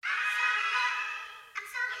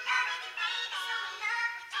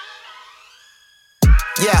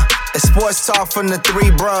Yeah, it's sports talk from the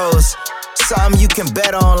three bros. Something you can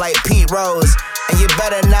bet on like Pete Rose. And you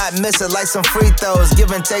better not miss it like some free throws.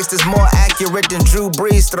 Give and takes is more accurate than Drew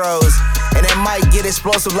Brees throws. And it might get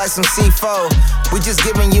explosive like some C4. We just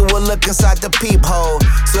giving you a look inside the peephole.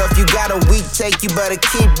 So if you got a weak take, you better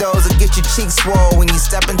keep those or get your cheeks swole when you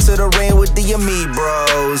step into the ring with the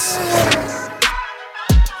Bros.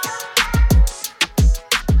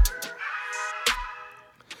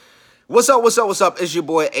 What's up? It's your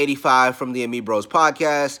boy 85 from the Bros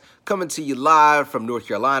podcast, coming to you live from North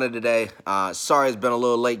Carolina today. Sorry it's been a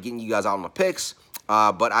little late getting you guys out on the picks,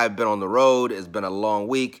 but I've been on the road. It's been a long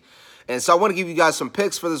week. And so I want to give you guys some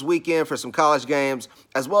picks for this weekend for some college games,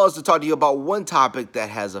 as well as to talk to you about one topic that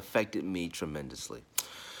has affected me tremendously.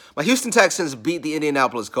 My Houston Texans beat the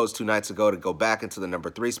Indianapolis Colts 2 nights ago to go back into the number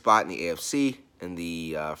 3 spot in the AFC, in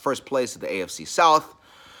the first place of the AFC South,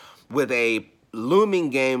 with a looming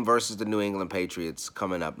game versus the New England Patriots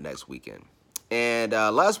coming up next weekend. And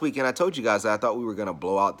last weekend, I told you guys that I thought we were going to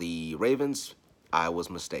blow out the Ravens. I was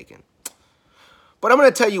mistaken. But I'm going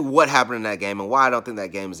to tell you what happened in that game and why I don't think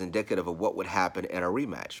that game is indicative of what would happen in a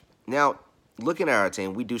rematch. Now, looking at our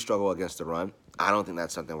team, we do struggle against the run. I don't think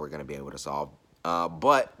that's something we're going to be able to solve.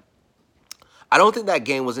 But I don't think that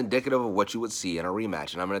game was indicative of what you would see in a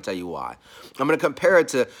rematch, and I'm going to tell you why. I'm going to compare it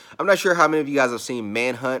to, I'm not sure how many of you guys have seen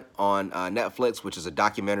Manhunt on Netflix, which is a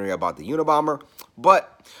documentary about the Unibomber,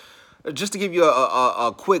 but just to give you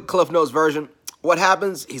a quick Cliff Notes version, what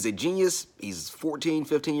happens, he's a genius, he's 14,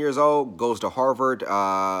 15 years old, goes to Harvard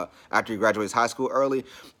after he graduates high school early,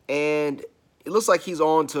 and it looks like he's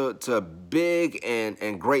on to big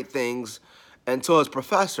and great things until his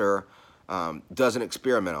professor does an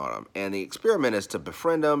experiment on him, and the experiment is to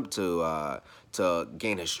befriend him, to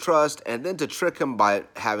gain his trust, and then to trick him by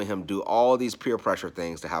having him do all these peer pressure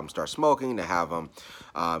things, to have him start smoking, to have him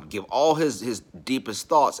give all his deepest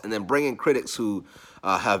thoughts, and then bring in critics who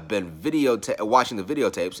have been watching the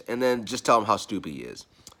videotapes, and then just tell him how stupid he is.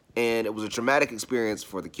 And it was a traumatic experience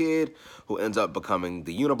for the kid, who ends up becoming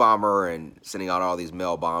the Unibomber and sending out all these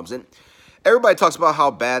mail bombs. And everybody talks about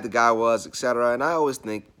how bad the guy was, etc. And I always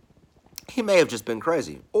think he may have just been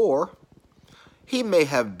crazy, or he may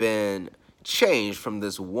have been changed from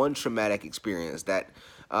this one traumatic experience that,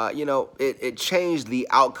 it changed the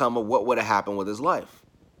outcome of what would have happened with his life.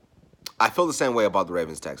 I feel the same way about the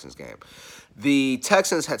Ravens-Texans game. The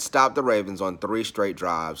Texans had stopped the Ravens on 3 straight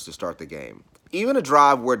drives to start the game. Even a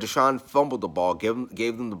drive where Deshaun fumbled the ball, gave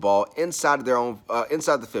them the ball inside of their own,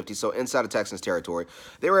 inside the 50, so inside of Texans territory,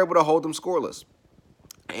 they were able to hold them scoreless.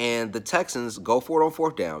 And the Texans go for it on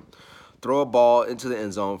 4th down, throw a ball into the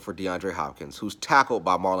end zone for DeAndre Hopkins, who's tackled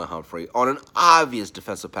by Marlon Humphrey on an obvious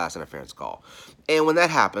defensive pass interference call. And when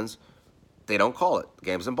that happens, they don't call it. The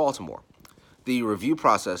game's in Baltimore. The review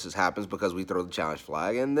process happens because we throw the challenge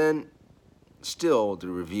flag, and then still the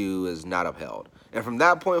review is not upheld. And from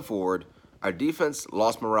that point forward, our defense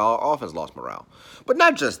lost morale, our offense lost morale. But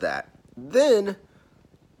not just that.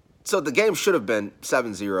 So the game should have been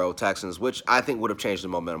 7-0 Texans, which I think would have changed the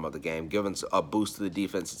momentum of the game, given a boost to the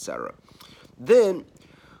defense, etc. Then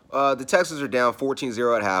the Texans are down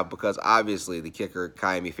 14-0 at half because obviously the kicker,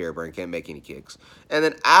 Ka'imi Fairbairn, can't make any kicks. And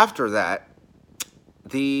then after that,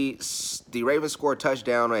 the Ravens score a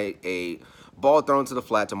touchdown, a ball thrown to the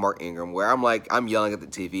flat to Mark Ingram, where I'm yelling at the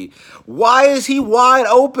TV, why is he wide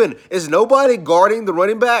open? Is nobody guarding the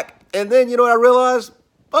running back? And then, you know what I realized?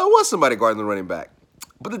 Oh, it was somebody guarding the running back.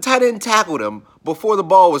 But the tight end tackled him before the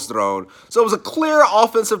ball was thrown. So it was a clear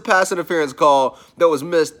offensive pass interference call that was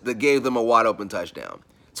missed that gave them a wide open touchdown.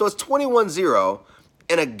 So it's 21-0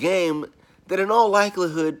 in a game that in all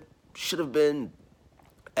likelihood should have been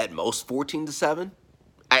at most 14-7.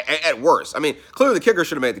 At worst. I mean, clearly the kicker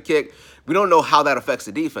should have made the kick. We don't know how that affects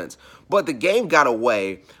the defense. But the game got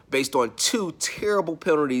away based on 2 terrible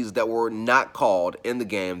penalties that were not called in the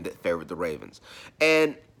game that favored the Ravens.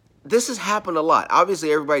 And this has happened a lot.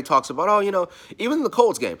 Obviously, everybody talks about, even in the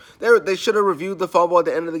Colts game, they should have reviewed the fumble at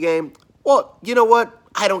the end of the game. Well, you know what?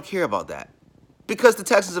 I don't care about that. Because the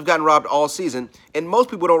Texans have gotten robbed all season, and most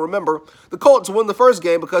people don't remember, the Colts won the first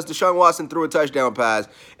game because Deshaun Watson threw a touchdown pass,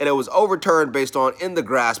 and it was overturned based on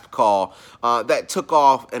in-the-grasp call that took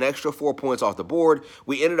off an extra 4 points off the board.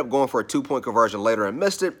 We ended up going for a 2-point conversion later and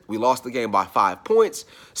missed it. We lost the game by 5 points.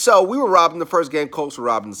 So we were robbed in the first game. Colts were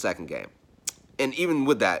robbed in the second game. And even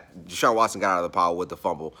with that, Deshaun Watson got out of the pile with the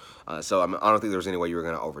fumble. So I don't think there was any way you were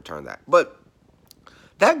going to overturn that. But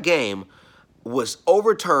that game, was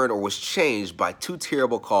overturned or was changed by two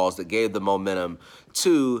terrible calls that gave the momentum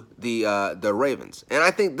to the Ravens. And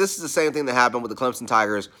I think this is the same thing that happened with the Clemson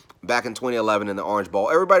Tigers back in 2011 in the Orange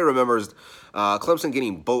Bowl. Everybody remembers Clemson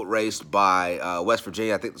getting boat raced by West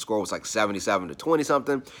Virginia. I think the score was like 77-20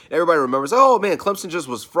 something. Everybody remembers, oh man, Clemson just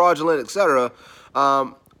was fraudulent, etc.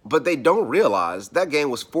 But they don't realize that game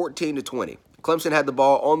was 14-20. Clemson had the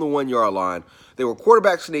ball on the 1-yard line. They were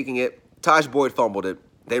quarterback sneaking it. Taj Boyd fumbled it.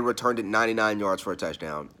 They returned it 99 yards for a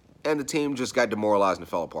touchdown. And the team just got demoralized and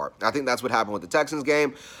fell apart. I think that's what happened with the Texans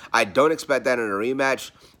game. I don't expect that in a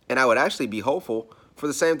rematch. And I would actually be hopeful for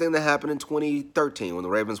the same thing that happened in 2013 when the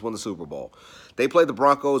Ravens won the Super Bowl. They played the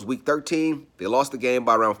Broncos week 13. They lost the game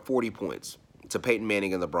by around 40 points to Peyton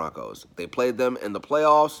Manning and the Broncos. They played them in the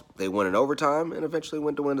playoffs. They won in overtime and eventually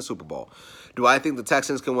went to win the Super Bowl. Do I think the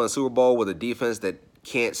Texans can win a Super Bowl with a defense that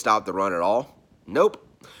can't stop the run at all? Nope.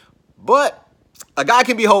 But a guy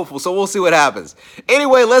can be hopeful, so we'll see what happens.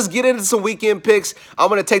 Anyway, let's get into some weekend picks. I'm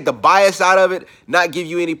going to take the bias out of it, not give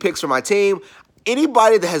you any picks for my team.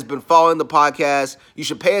 Anybody that has been following the podcast, you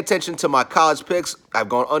should pay attention to my college picks. I've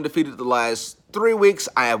gone undefeated the last 3 weeks.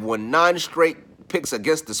 I have won 9 straight picks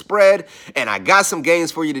against the spread, and I got some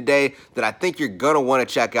games for you today that I think you're going to want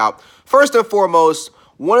to check out. First and foremost,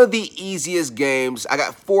 one of the easiest games, I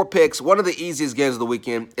got 4 picks. One of the easiest games of the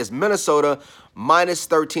weekend is Minnesota minus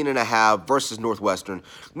 13.5 versus Northwestern.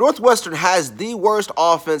 Northwestern has the worst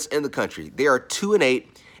offense in the country. They are 2-8.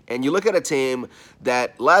 And you look at a team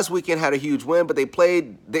that last weekend had a huge win, but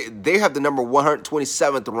they have the number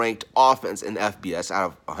 127th ranked offense in FBS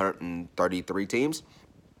out of 133 teams.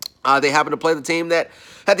 They happen to play the team that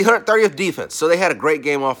had the 130th defense, so they had a great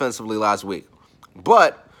game offensively last week.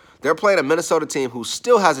 But they're playing a Minnesota team who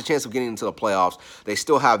still has a chance of getting into the playoffs. They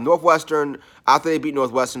still have Northwestern. After they beat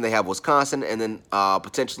Northwestern, they have Wisconsin, and then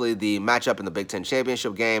potentially the matchup in the Big Ten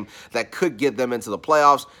championship game that could get them into the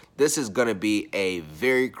playoffs. This is going to be a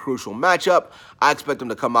very crucial matchup. I expect them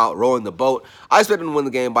to come out rowing the boat. I expect them to win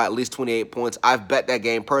the game by at least 28 points. I've bet that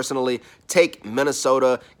game personally. Take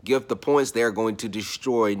Minnesota, give the points. They're going to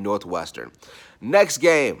destroy Northwestern. Next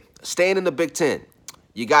game, staying in the Big Ten.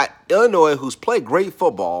 You got Illinois, who's played great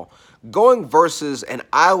football, going versus an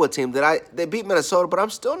Iowa team they beat Minnesota, but I'm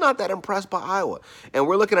still not that impressed by Iowa. And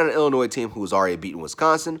we're looking at an Illinois team who's already beaten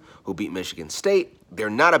Wisconsin, who beat Michigan State. They're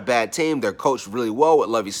not a bad team. They're coached really well with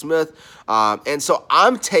Lovie Smith. And so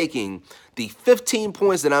I'm taking the 15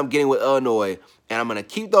 points that I'm getting with Illinois, and I'm going to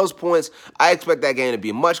keep those points. I expect that game to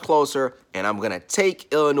be much closer, and I'm going to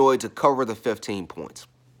take Illinois to cover the 15 points.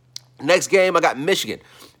 Next game, I got Michigan.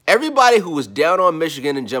 Everybody who was down on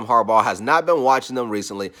Michigan and Jim Harbaugh has not been watching them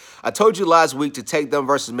recently. I told you last week to take them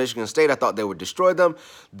versus Michigan State. I thought they would destroy them.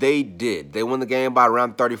 They did. They won the game by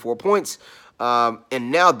around 34 points.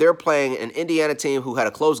 And now they're playing an Indiana team who had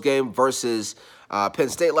a close game versus Penn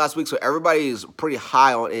State last week. So everybody is pretty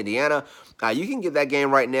high on Indiana. You can get that game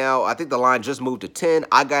right now. I think the line just moved to 10.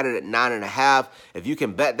 I got it at 9.5. If you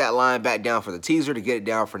can bet that line back down for the teaser to get it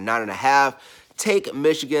down for 9.5, take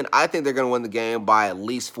Michigan. I think they're going to win the game by at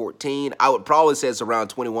least 14. I would probably say it's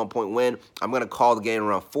around a 21-point win. I'm going to call the game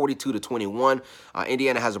around 42-21.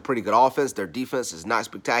 Indiana has a pretty good offense. Their defense is not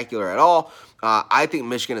spectacular at all. I think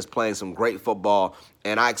Michigan is playing some great football,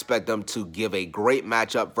 and I expect them to give a great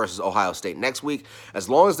matchup versus Ohio State next week. As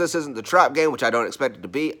long as this isn't the trap game, which I don't expect it to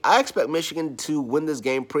be, I expect Michigan to win this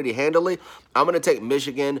game pretty handily. I'm going to take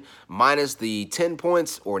Michigan minus the 10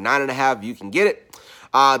 points or 9.5. You can get it.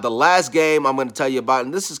 The last game I'm going to tell you about,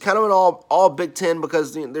 and this is kind of an all Big Ten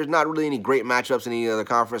because there's not really any great matchups in any other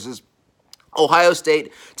conferences. Ohio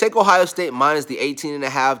State, take Ohio State minus the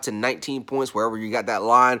 18.5 to 19 points, wherever you got that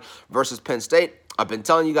line, versus Penn State. I've been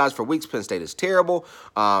telling you guys for weeks Penn State is terrible.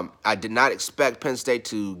 I did not expect Penn State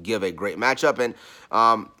to give a great matchup, and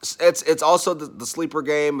it's also the sleeper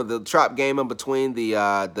game, the trap game in between the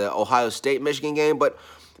Ohio State-Michigan game, but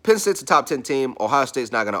Penn State's a top 10 team. Ohio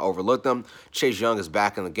State's not going to overlook them. Chase Young is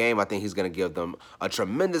back in the game. I think he's going to give them a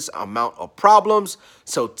tremendous amount of problems.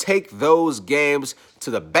 So take those games to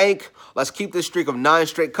the bank. Let's keep this streak of 9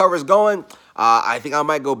 straight covers going. I think I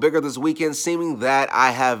might go bigger this weekend, seeming that I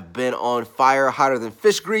have been on fire, hotter than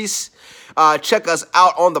fish grease. Check us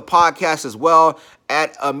out on the podcast as well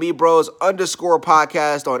at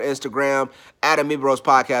amibros_podcast on Instagram, at amibros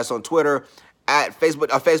podcast on Twitter, at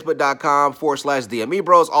facebook.com/The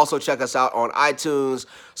Amibros. Also check us out on iTunes,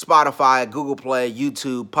 Spotify, Google Play,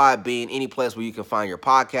 YouTube, Podbean, any place where you can find your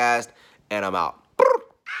podcast. And I'm out.